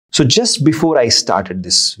So just before I started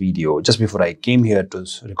this video, just before I came here to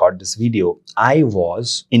record this video, I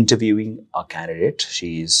was interviewing a candidate.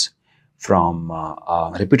 She's from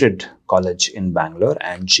a reputed college in Bangalore,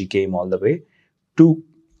 and she came all the way to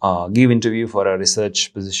give interview for a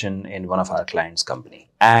research position in one of our clients' company.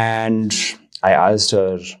 And I asked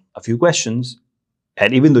her a few questions,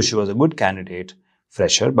 and even though she was a good candidate,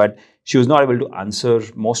 fresher, but she was not able to answer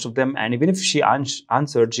most of them. And even if she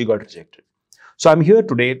answered, she got rejected. So I'm here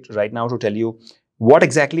today, right now, to tell you what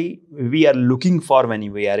exactly we are looking for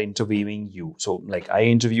when we are interviewing you. So like I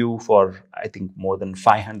interview for, I think, more than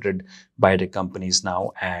 500 biotech companies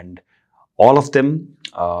now, and all of them,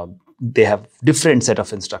 they have different set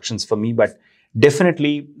of instructions for me, but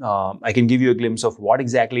definitely I can give you a glimpse of what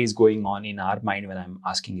exactly is going on in our mind when I'm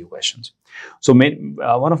asking you questions. So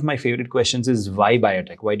one of my favorite questions is, why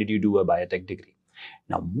biotech? Why did you do a biotech degree?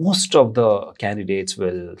 Now, most of the candidates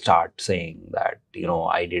will start saying that,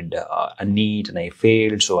 I did a NEET and I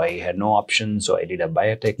failed, so I had no option, so I did a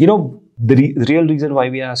biotech. The real reason why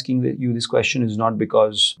we are asking you this question is not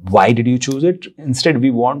because why did you choose it. Instead,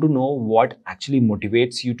 we want to know what actually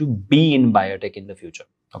motivates you to be in biotech in the future.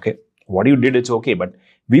 Okay, what you did, it's okay, but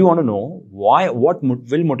we want to know what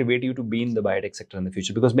will motivate you to be in the biotech sector in the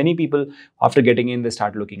future, because many people, after getting in, they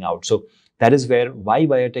start looking out. So that is where, why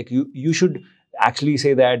biotech? You should actually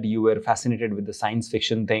say that you were fascinated with the science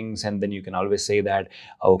fiction things, and then you can always say that,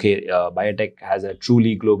 okay, biotech has a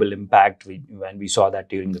truly global impact when we saw that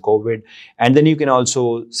during the COVID. And then you can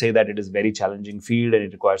also say that it is very challenging field and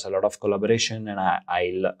it requires a lot of collaboration, and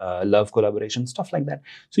I love collaboration, stuff like that.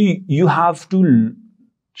 So you have to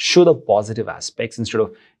show the positive aspects instead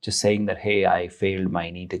of just saying that, hey, I failed my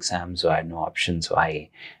NEET exam, so I had no option, so I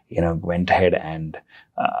went ahead and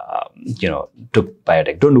took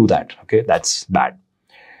biotech. Don't do that. Okay, that's bad.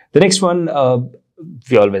 The next one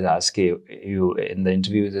we always ask you in the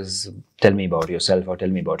interviews is, tell me about yourself or tell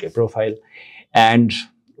me about your profile. And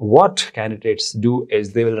what candidates do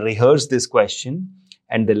is they will rehearse this question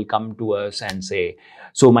and they'll come to us and say,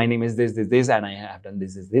 so my name is this, and I have done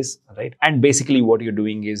this, right? And basically what you're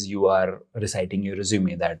doing is you are reciting your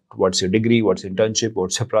resume, that what's your degree, what's your internship,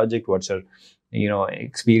 what's your project, what's your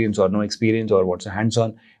experience or no experience, or what's your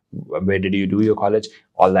hands-on, where did you do your college,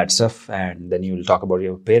 all that stuff. And then you will talk about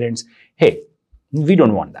your parents. Hey, we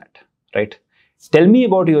don't want that, right? Tell me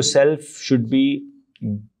about yourself should be,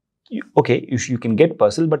 okay, you can get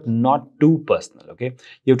personal, but not too personal, okay?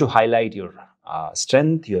 You have to highlight your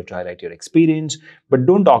strength, you have to highlight your experience, but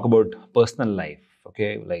don't talk about personal life,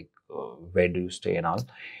 okay? Like where do you stay and all.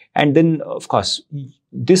 And then, of course,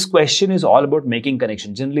 this question is all about making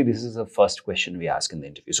connection. Generally, this is the first question we ask in the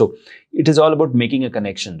interview. So it is all about making a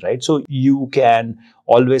connection, right? So you can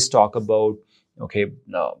always talk about, okay,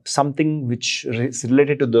 something which is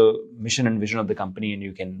related to the mission and vision of the company, and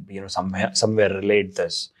you can, somewhere relate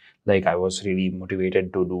this. Like, I was really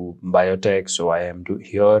motivated to do biotech, so I am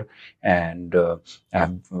here, and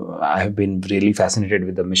I have been really fascinated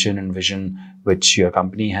with the mission and vision which your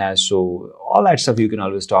company has. So all that stuff you can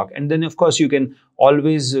always talk. And then, of course, you can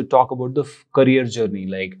always talk about the career journey.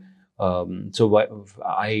 Like, so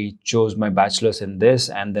I chose my bachelor's in this,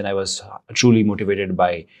 and then I was truly motivated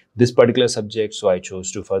by this particular subject, so I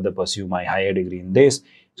chose to further pursue my higher degree in this.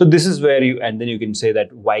 So this is where and then you can say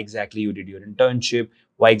that why exactly you did your internship,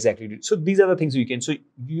 why exactly so these are the things you can. So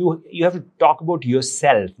you have to talk about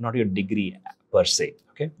yourself, not your degree per se.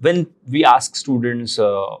 Okay, when we ask students,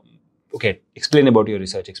 okay, explain about your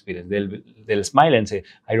research experience, they'll smile and say,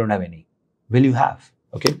 I don't have any. Will you have?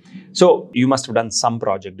 Okay, so you must have done some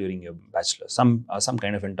project during your bachelor, some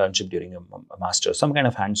kind of internship during your master, some kind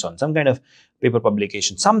of hands-on, some kind of paper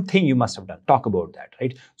publication, something you must have done. Talk about that,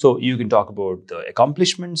 right? So you can talk about the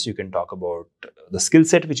accomplishments, you can talk about the skill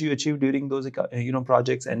set which you achieved during those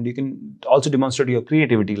projects, and you can also demonstrate your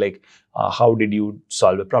creativity, like how did you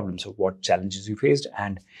solve a problem, so what challenges you faced,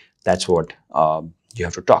 and that's what you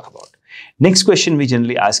have to talk about. Next question we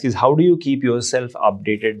generally ask is, how do you keep yourself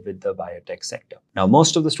updated with the biotech sector? Now,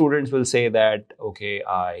 most of the students will say that, okay,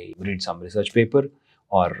 I read some research paper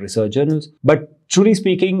or research journals, but truly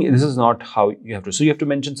speaking, this is not how you have to. So you have to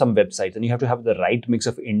mention some websites, and you have to have the right mix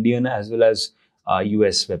of Indian as well as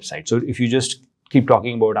US websites. So if you just keep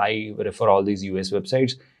talking about, I refer all these US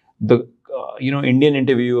websites, the Indian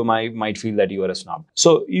interviewer might feel that you are a snob.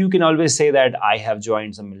 So you can always say that I have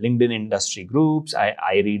joined some LinkedIn industry groups.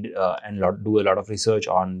 I read and do a lot of research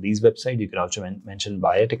on these websites. You can also mention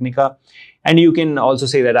Biotecnika. And you can also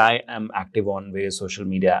say that I am active on various social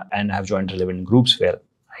media and have joined relevant groups where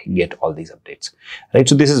I get all these updates, right?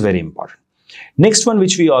 So this is very important. Next one,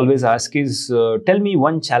 which we always ask is, tell me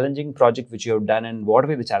one challenging project which you have done, and what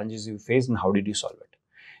were the challenges you faced and how did you solve it?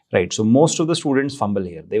 right? So most of the students fumble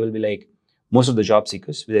here. They will be like, most of the job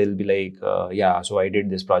seekers, they'll be like, yeah, so I did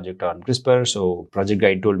this project on CRISPR, so project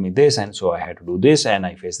guide told me this, and so I had to do this, and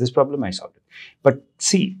I faced this problem, I solved it. But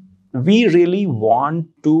see, we really want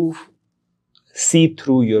to see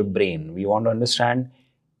through your brain. We want to understand,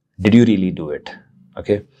 did you really do it?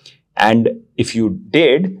 Okay. And if you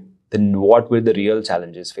did, then what were the real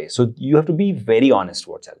challenges faced? So you have to be very honest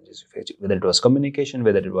what challenges you faced, whether it was communication,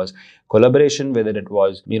 whether it was collaboration, whether it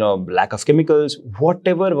was, lack of chemicals,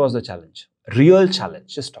 whatever was the challenge, real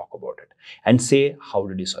challenge, just talk about it and say, how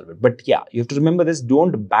did you solve it? But yeah, you have to remember this,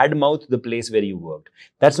 don't badmouth the place where you worked.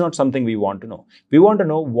 That's not something we want to know. We want to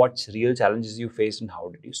know what real challenges you faced and how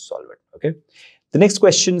did you solve it, okay? The next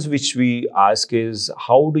questions which we ask is,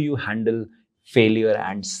 how do you handle failure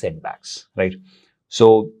and setbacks, right?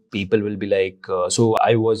 So people will be like, so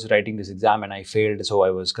I was writing this exam and I failed, so I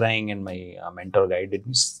was crying and my mentor guide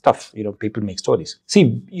did stuff. People make stories.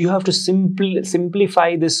 See, you have to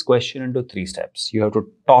simplify this question into 3 steps. You have to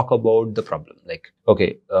talk about the problem. Like,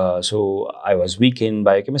 okay, so I was weak in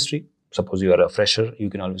biochemistry. Suppose you are a fresher, you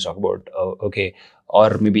can always talk about, okay,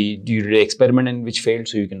 or maybe you did an experiment in which failed,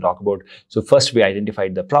 so you can talk about, so first we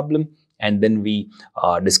identified the problem and then we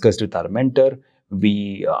discussed with our mentor.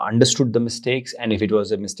 We understood the mistakes, and if it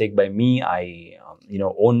was a mistake by me, I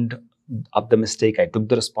owned up the mistake, I took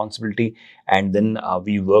the responsibility, and then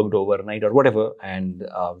we worked overnight or whatever, and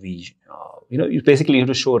you basically have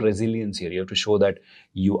to show resilience here. You have to show that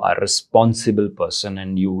you are a responsible person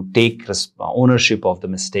and you take ownership of the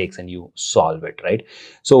mistakes and you solve it, right?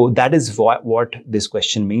 So that is what this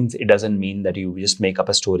question means. It doesn't mean that you just make up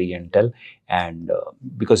a story and tell, and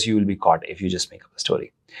because you will be caught if you just make up a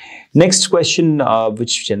story. Next question,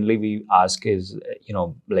 which generally we ask is,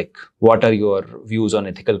 like, what are your views on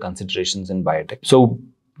ethical considerations in biotech? So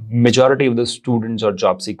majority of the students or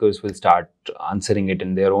job seekers will start answering it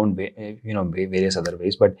in their own way, various other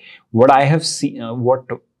ways. But what I have seen, what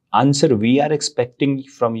answer we are expecting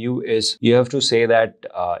from you is, you have to say that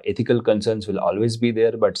ethical concerns will always be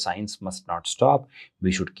there, but science must not stop.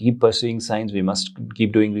 We should keep pursuing science. We must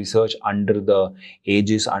keep doing research under the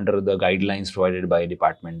aegis, under the guidelines provided by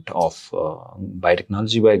Department of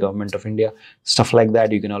Biotechnology by Government of India. Stuff like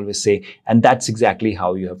that you can always say. And that's exactly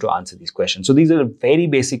how you have to answer these questions. So these are very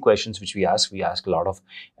basic questions which we ask. We ask a lot of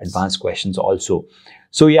advanced questions also.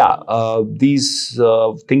 So yeah, these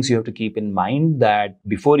things you have to keep in mind, that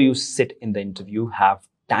before you sit in the interview, have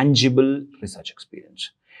tangible research experience.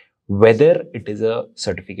 Whether it is a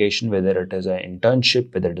certification, whether it is an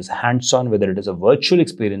internship, whether it is hands-on, whether it is a virtual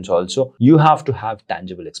experience also, you have to have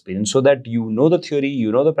tangible experience so that you know the theory,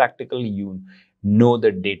 you know the practical, you know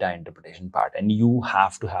the data interpretation part, and you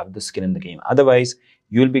have to have the skin in the game. Otherwise,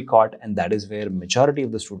 you'll be caught, and that is where majority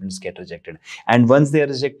of the students get rejected. And once they are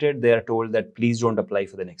rejected, they are told that please don't apply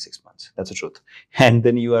for the next 6 months. That's the truth. And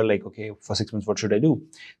then you are like, okay, for 6 months, what should I do?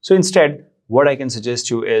 So instead, what I can suggest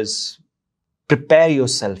you is, prepare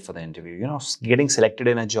yourself for the interview. Getting selected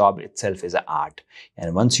in a job itself is an art.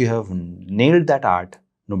 And once you have nailed that art,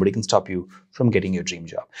 nobody can stop you from getting your dream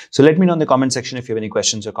job. So let me know in the comment section if you have any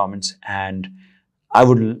questions or comments, and I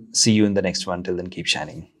would see you in the next one. Till then, keep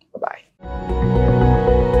shining. Bye-bye.